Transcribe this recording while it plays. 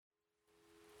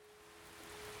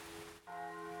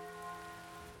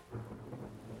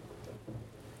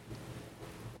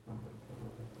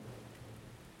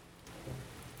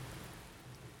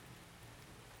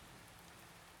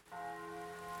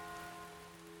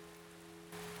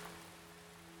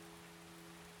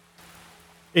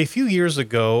A few years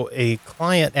ago, a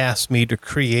client asked me to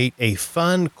create a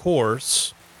fun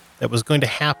course that was going to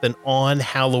happen on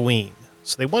Halloween.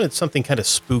 So they wanted something kind of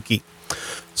spooky.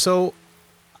 So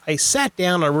I sat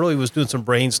down, I really was doing some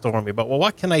brainstorming about, well,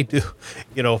 what can I do,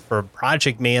 for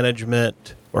project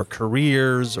management or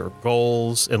careers or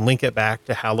goals and link it back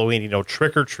to Halloween,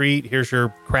 trick or treat, here's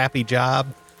your crappy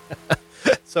job.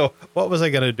 So what was I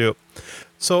going to do?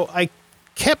 So I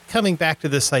kept coming back to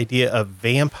this idea of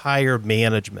vampire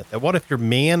management. That what if your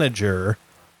manager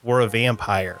were a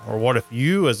vampire? Or what if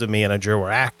you as a manager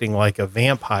were acting like a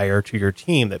vampire to your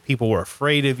team, that people were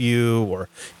afraid of you or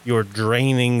you're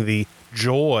draining the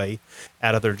joy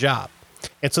out of their job?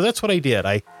 And so that's what I did.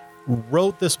 I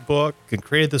wrote this book and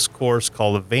created this course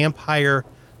called Vampire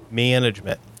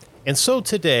Management. And so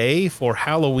today for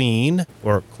Halloween,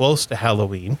 or close to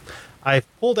Halloween, I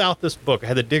pulled out this book. I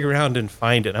had to dig around and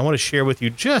find it. I want to share with you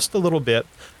just a little bit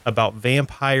about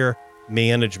vampire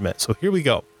management. So here we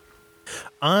go.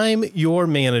 I'm your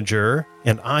manager,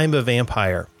 and I'm a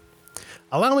vampire.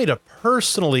 Allow me to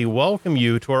personally welcome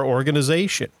you to our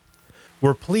organization.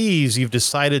 We're pleased you've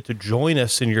decided to join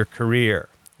us in your career,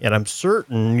 and I'm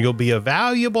certain you'll be a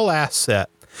valuable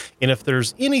asset. And if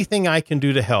there's anything I can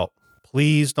do to help,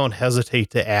 please don't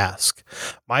hesitate to ask.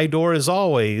 My door is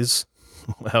always,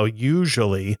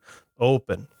 usually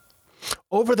open.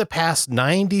 Over the past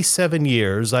 97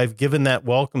 years, I've given that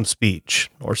welcome speech,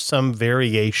 or some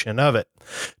variation of it,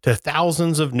 to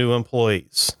thousands of new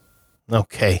employees.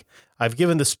 Okay, I've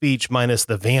given the speech minus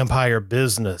the vampire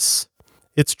business.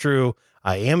 It's true,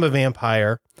 I am a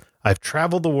vampire. I've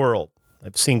traveled the world.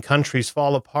 I've seen countries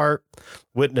fall apart,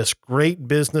 witnessed great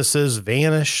businesses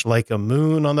vanish like a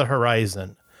moon on the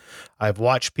horizon. I've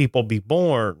watched people be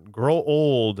born, grow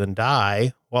old, and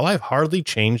die, while I've hardly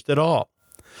changed at all.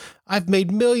 I've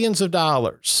made millions of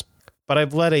dollars, but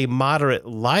I've led a moderate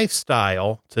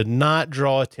lifestyle to not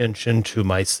draw attention to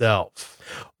myself.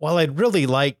 While I'd really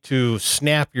like to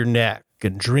snap your neck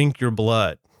and drink your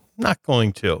blood, I'm not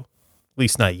going to, at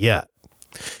least not yet.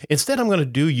 Instead, I'm going to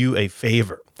do you a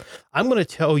favor. I'm going to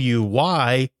tell you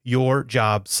why your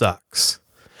job sucks.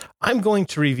 I'm going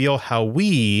to reveal how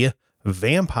we,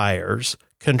 vampires,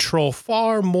 control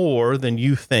far more than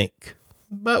you think,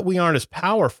 but we aren't as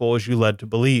powerful as you led to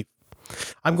believe.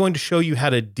 I'm going to show you how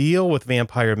to deal with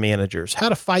vampire managers, how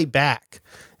to fight back,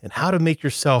 and how to make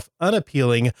yourself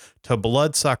unappealing to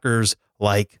bloodsuckers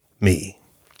like me.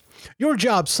 Your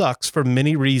job sucks for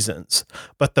many reasons,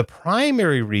 but the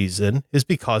primary reason is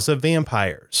because of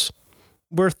vampires.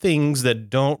 We're things that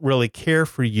don't really care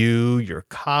for you, your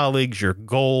colleagues, your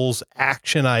goals,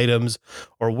 action items,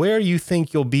 or where you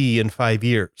think you'll be in 5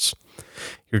 years.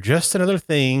 You're just another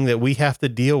thing that we have to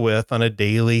deal with on a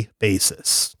daily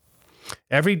basis.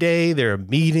 Every day there are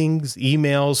meetings,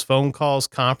 emails, phone calls,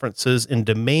 conferences, and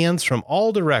demands from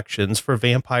all directions for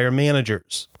vampire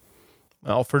managers.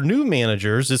 Well, for new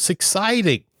managers, it's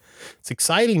exciting. It's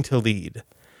exciting to lead.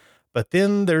 But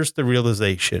then there's the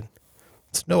realization.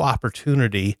 It's no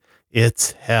opportunity.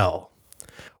 It's hell.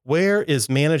 Where is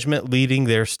management leading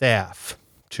their staff?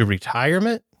 To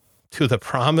retirement? To the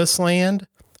promised land?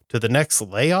 To the next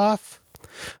layoff?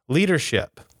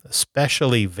 Leadership,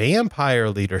 especially vampire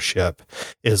leadership,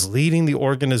 is leading the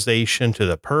organization to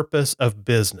the purpose of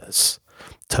business,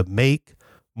 to make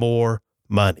more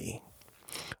money.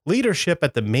 Leadership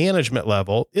at the management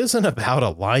level isn't about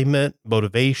alignment,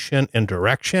 motivation, and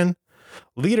direction.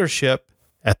 Leadership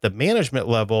at the management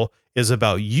level is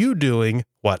about you doing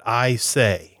what I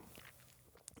say.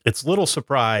 It's little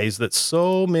surprise that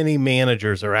so many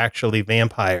managers are actually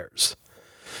vampires.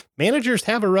 Managers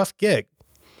have a rough gig.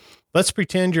 Let's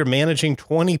pretend you're managing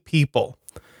 20 people.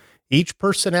 Each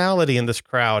personality in this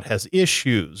crowd has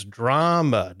issues,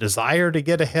 drama, desire to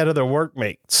get ahead of their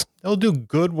workmates. They'll do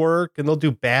good work and they'll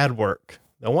do bad work.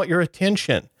 They'll want your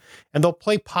attention, and they'll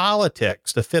play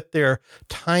politics to fit their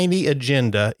tiny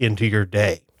agenda into your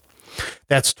day.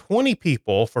 That's 20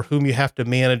 people for whom you have to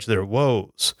manage their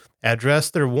woes, address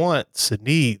their wants and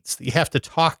needs. You have to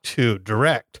talk to,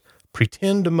 direct,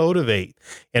 pretend to motivate,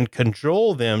 and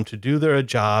cajole them to do their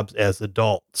jobs as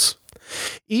adults.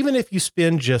 Even if you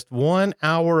spend just 1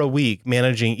 hour a week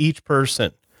managing each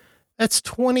person, that's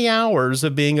 20 hours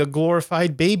of being a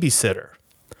glorified babysitter.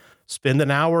 Spend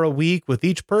an hour a week with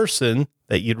each person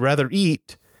that you'd rather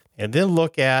eat, and then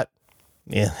look at,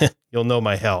 you'll know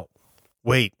my help.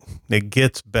 Wait, it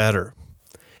gets better.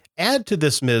 Add to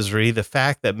this misery the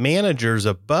fact that managers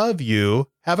above you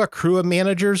have a crew of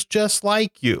managers just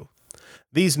like you.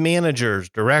 These managers,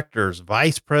 directors,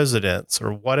 vice presidents,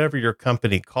 or whatever your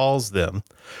company calls them,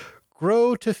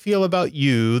 grow to feel about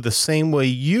you the same way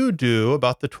you do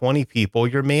about the 20 people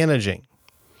you're managing.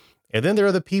 And then there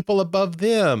are the people above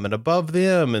them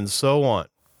and so on.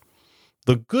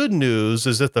 The good news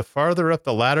is that the farther up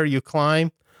the ladder you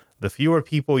climb, the fewer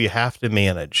people you have to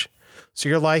manage. So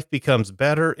your life becomes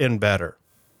better and better.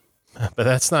 But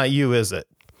that's not you, is it?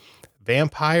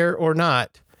 Vampire or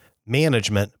not,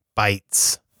 management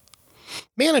bites.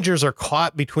 Managers are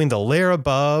caught between the layer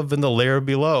above and the layer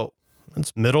below.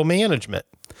 It's middle management.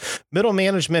 Middle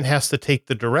management has to take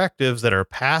the directives that are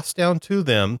passed down to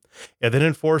them and then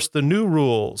enforce the new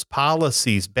rules,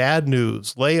 policies, bad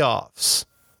news, layoffs,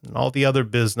 and all the other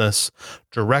business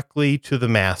directly to the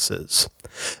masses.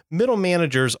 Middle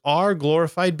managers are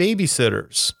glorified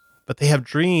babysitters, but they have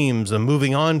dreams of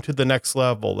moving on to the next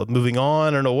level, of moving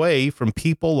on and away from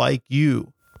people like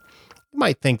you. You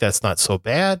might think that's not so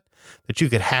bad, that you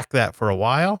could hack that for a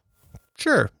while.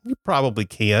 Sure, you probably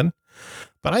can.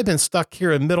 But I've been stuck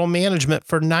here in middle management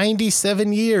for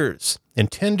 97 years in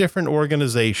 10 different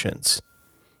organizations.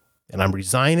 And I'm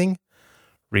resigning,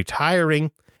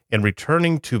 retiring, and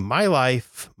returning to my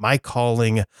life, my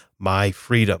calling, my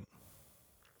freedom.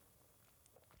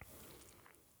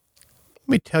 Let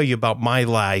me tell you about my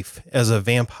life as a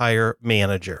vampire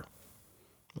manager.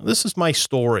 This is my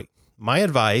story, my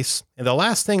advice, and the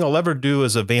last thing I'll ever do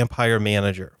as a vampire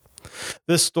manager.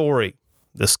 This story,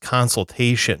 this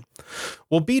consultation,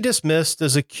 will be dismissed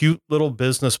as a cute little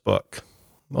business book.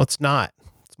 Well, it's not.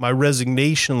 It's my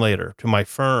resignation letter to my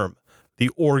firm, the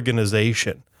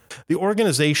organization. The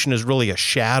organization is really a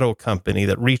shadow company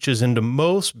that reaches into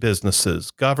most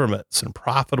businesses, governments, and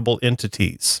profitable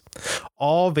entities.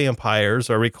 All vampires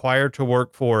are required to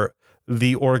work for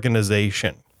the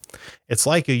organization. It's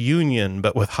like a union,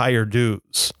 but with higher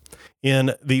dues.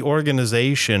 In the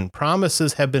organization,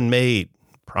 promises have been made,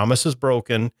 promises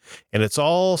broken, and it's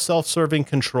all self-serving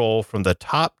control from the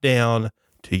top down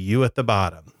to you at the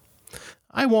bottom.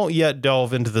 I won't yet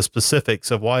delve into the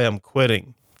specifics of why I'm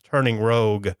quitting, turning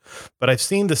rogue, but I've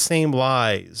seen the same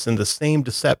lies and the same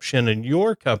deception in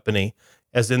your company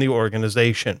as in the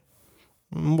organization.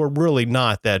 We're really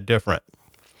not that different.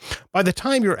 By the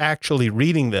time you're actually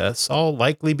reading this, I'll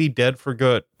likely be dead for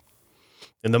good.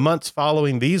 In the months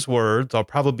following these words, I'll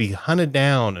probably be hunted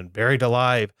down and buried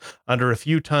alive under a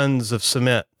few tons of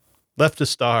cement, left to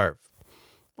starve.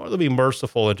 Or they'll be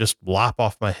merciful and just lop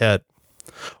off my head.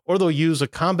 Or they'll use a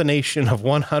combination of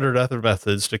 100 other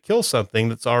methods to kill something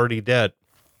that's already dead,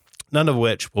 none of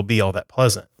which will be all that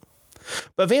pleasant.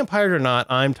 But vampire or not,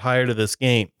 I'm tired of this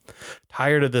game,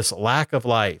 tired of this lack of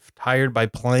life, tired by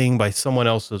playing by someone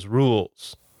else's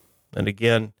rules. And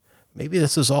again, maybe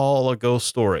this is all a ghost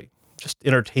story. Just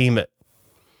entertainment,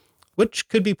 which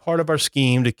could be part of our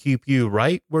scheme to keep you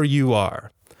right where you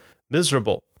are,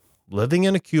 miserable, living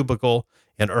in a cubicle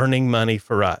and earning money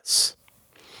for us.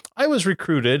 I was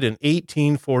recruited in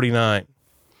 1849.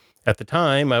 At the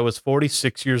time, I was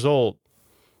 46 years old,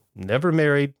 never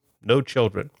married, no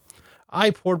children. I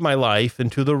poured my life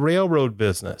into the railroad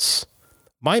business.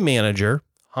 My manager,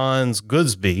 Hans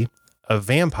Goodsby, a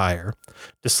vampire,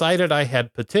 decided I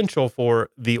had potential for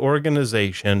the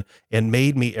organization and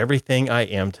made me everything I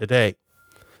am today.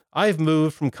 I've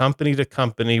moved from company to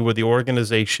company where the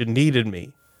organization needed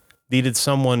me, needed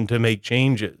someone to make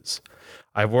changes.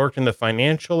 I've worked in the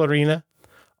financial arena,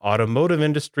 automotive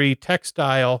industry,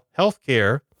 textile,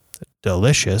 healthcare,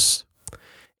 delicious,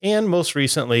 and most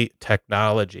recently,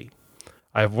 technology.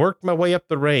 I've worked my way up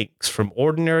the ranks from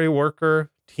ordinary worker,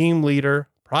 team leader,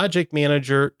 project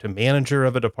manager to manager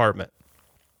of a department.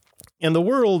 In the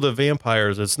world of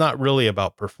vampires, it's not really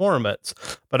about performance,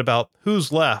 but about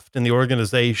who's left in the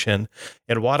organization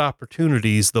and what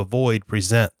opportunities the void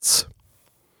presents.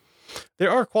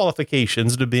 There are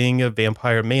qualifications to being a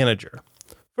vampire manager.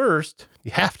 First,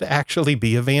 you have to actually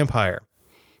be a vampire.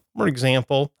 For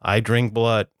example, I drink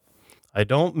blood. I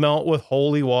don't melt with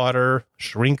holy water,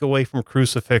 shrink away from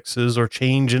crucifixes, or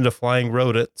change into flying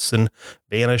rodents and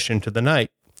vanish into the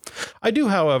night. I do,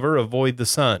 however, avoid the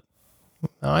sun.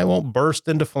 I won't burst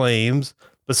into flames,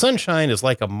 but sunshine is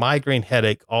like a migraine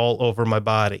headache all over my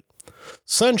body.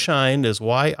 Sunshine is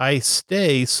why I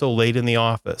stay so late in the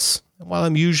office, while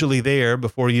I'm usually there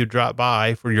before you drop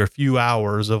by for your few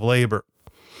hours of labor.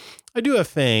 I do have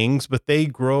fangs, but they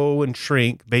grow and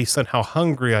shrink based on how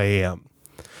hungry I am.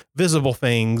 Visible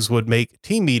fangs would make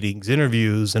team meetings,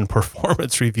 interviews, and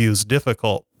performance reviews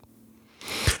difficult.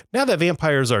 Now that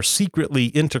vampires are secretly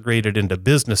integrated into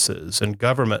businesses and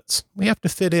governments, we have to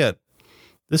fit in.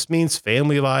 This means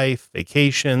family life,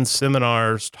 vacations,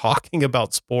 seminars, talking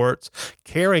about sports,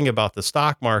 caring about the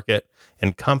stock market,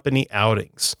 and company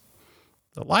outings.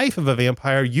 The life of a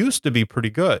vampire used to be pretty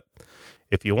good.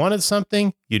 If you wanted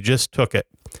something, you just took it.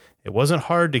 It wasn't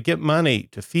hard to get money,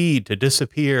 to feed, to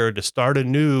disappear, to start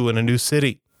anew in a new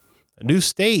city, a new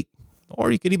state,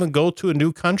 or you could even go to a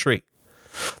new country.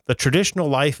 The traditional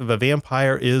life of a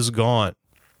vampire is gone.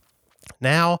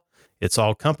 Now, it's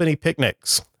all company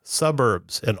picnics,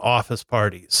 suburbs, and office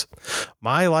parties.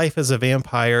 My life as a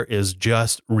vampire is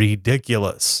just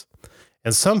ridiculous.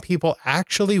 And some people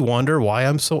actually wonder why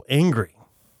I'm so angry.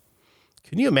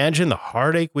 Can you imagine the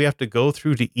heartache we have to go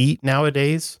through to eat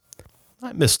nowadays?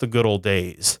 I miss the good old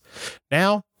days.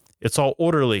 Now, it's all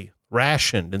orderly,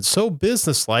 rationed, and so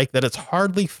businesslike that it's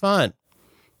hardly fun.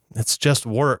 It's just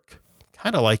work,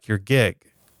 kind of like your gig.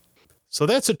 So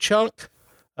that's a chunk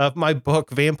of my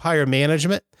book, Vampire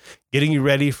Management, getting you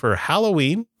ready for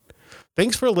Halloween.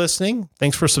 Thanks for listening.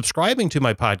 Thanks for subscribing to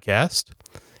my podcast,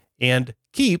 and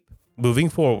keep moving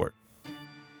forward.